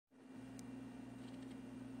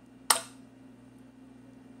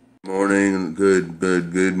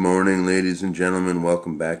Good morning, ladies and gentlemen.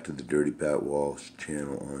 Welcome back to the Dirty Pat Walsh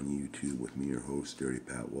channel on YouTube with me, your host, Dirty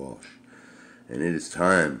Pat Walsh. And it is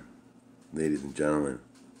time, ladies and gentlemen,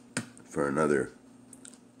 for another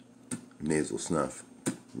nasal snuff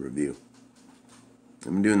review.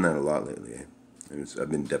 I've been doing that a lot lately. I've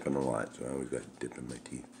been dipping a lot, so I always got to dip in my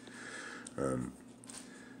teeth.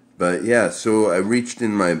 But yeah, so I reached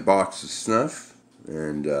in my box of snuff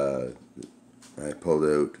and I pulled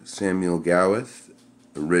out Samuel Gawith,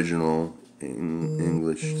 original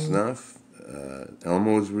English snuff,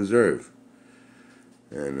 Elmo'S Reserve,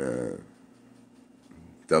 and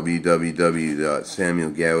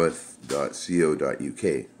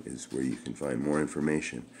www.samuelgawith.co.uk is where you can find more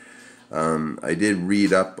information. I did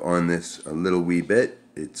read up on this a little wee bit.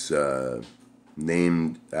 It's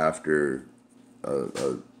named after,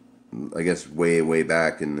 I guess, way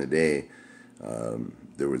back in the day,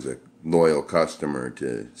 there was a loyal customer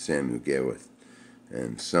to Samuel Gawith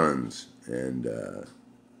and Sons, and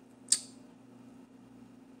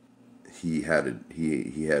he had a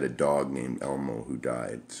dog named Elmo who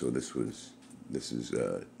died. So this is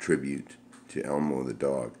a tribute to Elmo the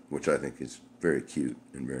dog, which I think is very cute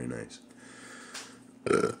and very nice.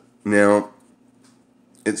 Now,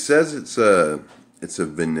 it says it's a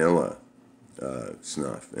vanilla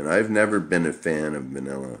snuff, and I've never been a fan of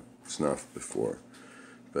vanilla snuff before,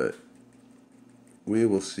 but we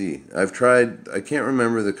will see. I can't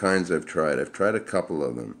remember the kinds I've tried. I've tried a couple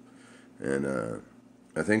of them, and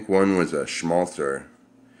I think one was a schmaltzer,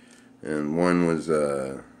 and one was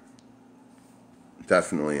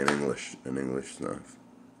definitely an English snuff.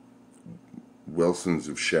 Wilson's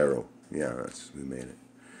of Cheryl. Yeah, that's who made it.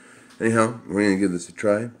 Anyhow, we're gonna give this a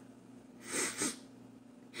try.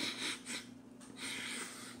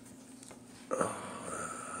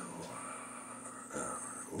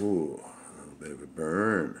 Ooh, a little bit of a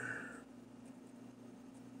burn.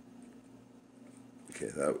 Okay,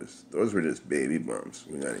 those were just baby bumps.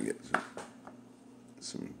 We gotta get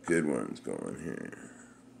some good ones going here.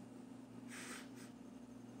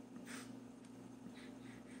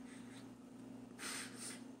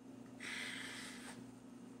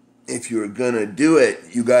 If you're gonna do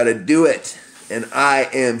it, you gotta do it. And I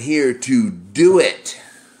am here to do it.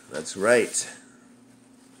 That's right.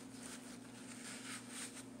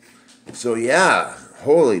 So yeah,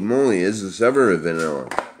 holy moly, is this ever a vanilla?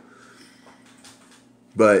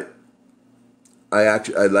 But I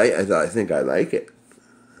think I like it.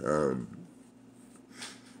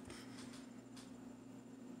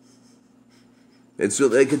 It's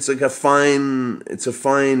a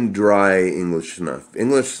fine dry English snuff.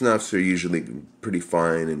 English snuffs are usually pretty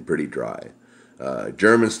fine and pretty dry.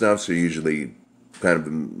 German snuffs are usually kind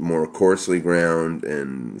of more coarsely ground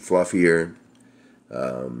and fluffier.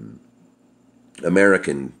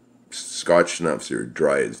 American Scotch snuffs are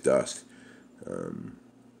dry as dust.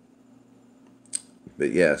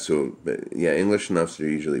 But yeah, English snuffs are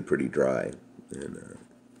usually pretty dry, and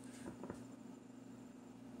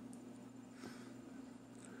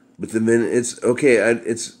but it's okay.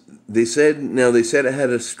 They said it had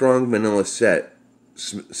a strong vanilla scent,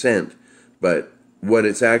 but what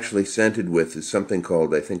it's actually scented with is something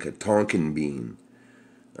called, I think, a Tonkin bean,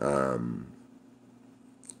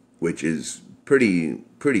 which is pretty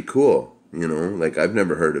cool. You know, like, I've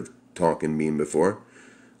never heard of Tonkin bean before,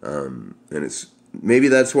 and maybe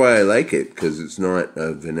that's why I like it, because it's not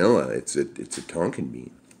a vanilla. It's a Tonkin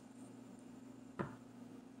bean.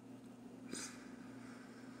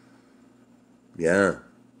 Yeah,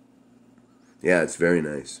 it's very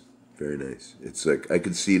nice, very nice. It's like I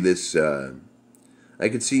could see this. I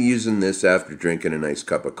could see using this after drinking a nice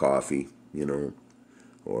cup of coffee, you know,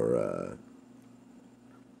 or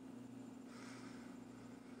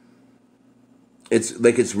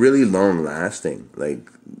it's really long lasting. Like,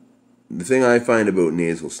 the thing I find about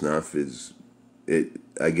nasal snuff is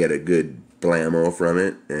I get a good blammo from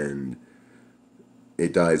it, and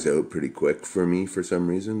it dies out pretty quick for me for some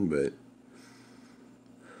reason, but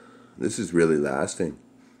this is really lasting.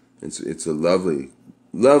 It's a lovely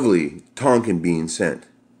Tonkin bean scent.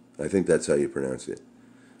 I think that's how you pronounce it.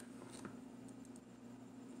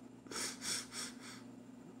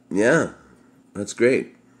 Yeah, that's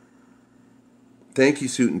great. Thank you,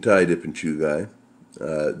 Suit and Tie Dip and Chew guy.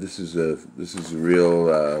 This is a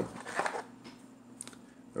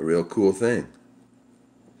real cool thing.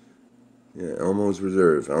 Yeah, Elmo'S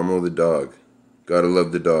Reserve, Elmo the dog. Gotta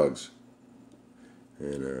love the dogs.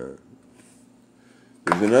 And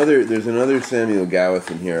there's another Samuel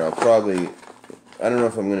Gawith in here. I don't know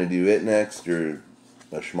if I'm gonna do it next or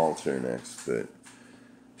a Schmaltzer next, but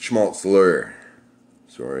Schmaltzler.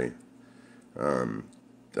 Sorry.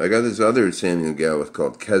 I got this other Samuel Gawith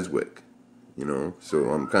called Keswick, you know,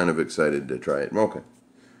 so I'm kind of excited to try it. Okay.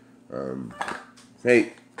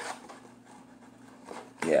 Hey.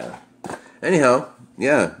 Yeah. Anyhow,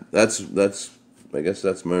 yeah, that's I guess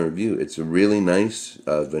that's my review. It's a really nice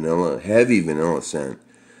heavy vanilla scent,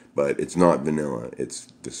 but it's not vanilla. It's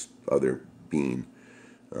this other bean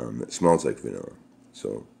that smells like vanilla.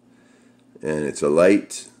 So, and it's a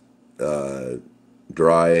light,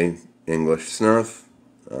 dry English snuff.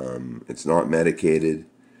 It's not medicated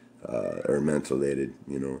or mentholated,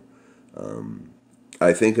 you know.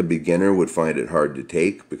 I think a beginner would find it hard to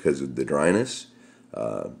take because of the dryness.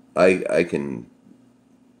 I don't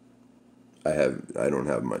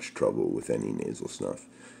have much trouble with any nasal snuff.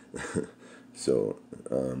 So,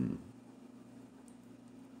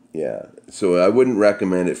 yeah. So I wouldn't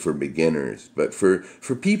recommend it for beginners, but for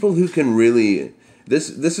people who can really, this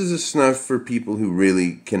is a snuff for people who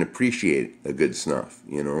really can appreciate a good snuff,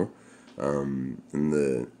 you know? And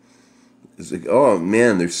it's like, oh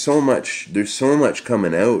man, there's so much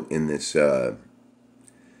coming out in this,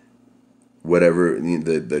 whatever,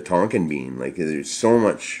 the Tonkin bean. Like, there's so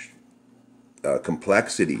much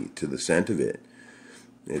complexity to the scent of it.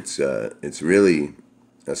 It's really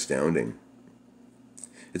astounding.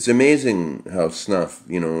 It's amazing how snuff,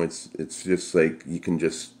 you know, it's just like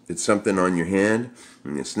it's something on your hand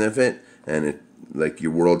and you sniff it and it, like,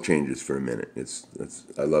 your world changes for a minute.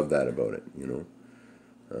 I love that about it, you know.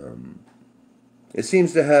 It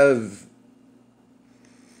seems to have,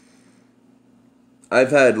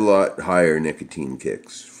 I've had a lot higher nicotine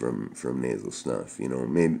kicks from nasal snuff, you know.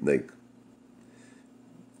 Maybe, like,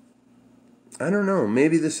 I don't know.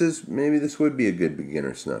 Maybe this would be a good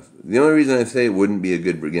beginner snuff. The only reason I say it wouldn't be a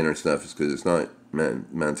good beginner snuff is because it's not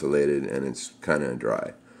mentholated and it's kind of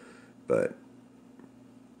dry, but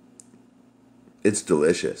it's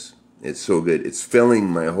delicious. It's so good. It's filling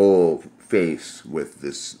my whole face with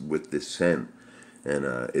this scent, and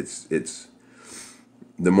it's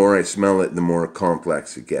the more I smell it, the more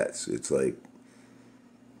complex it gets. It's like,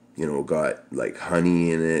 you know, got like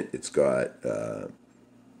honey in it. It's got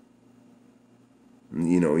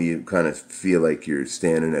you know, you kind of feel like you're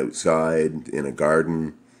standing outside in a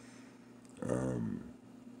garden.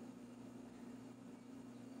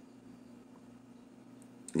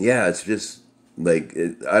 Yeah, it's just like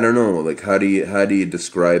I don't know. Like, how do you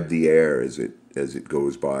describe the air as it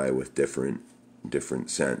goes by with different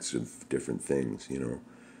scents of different things? You know,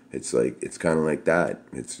 it's like, it's kind of like that.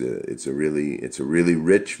 It's a really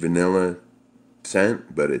rich vanilla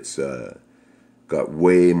scent, but it's got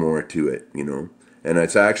way more to it. You know. And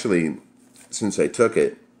it's actually, since I took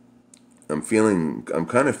it, I'm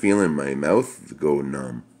kind of feeling my mouth go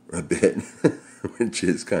numb a bit, which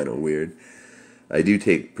is kind of weird. I do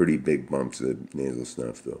take pretty big bumps of nasal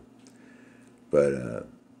snuff though. But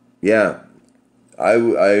yeah,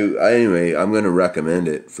 anyway, I'm going to recommend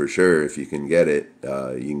it for sure if you can get it.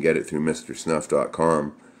 You can get it through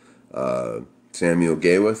MrSnuff.com. Samuel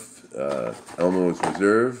Gawith, Elmo'S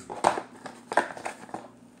Reserve.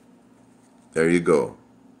 There you go.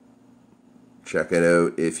 Check it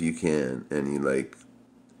out if you can, and you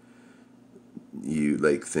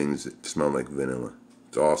like things that smell like vanilla.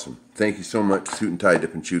 It's awesome. Thank you so much, Suit and Tie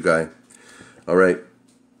Dip and Chew Guy. All right,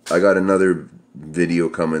 I got another video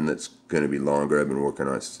coming that's going to be longer. I've been working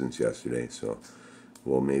on it since yesterday, so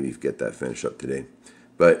we'll maybe get that finished up today.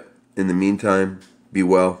 But in the meantime, be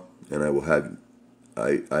well, and I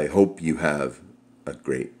hope you have a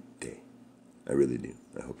great day. I really do.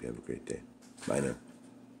 I hope you have a great day. Bye now.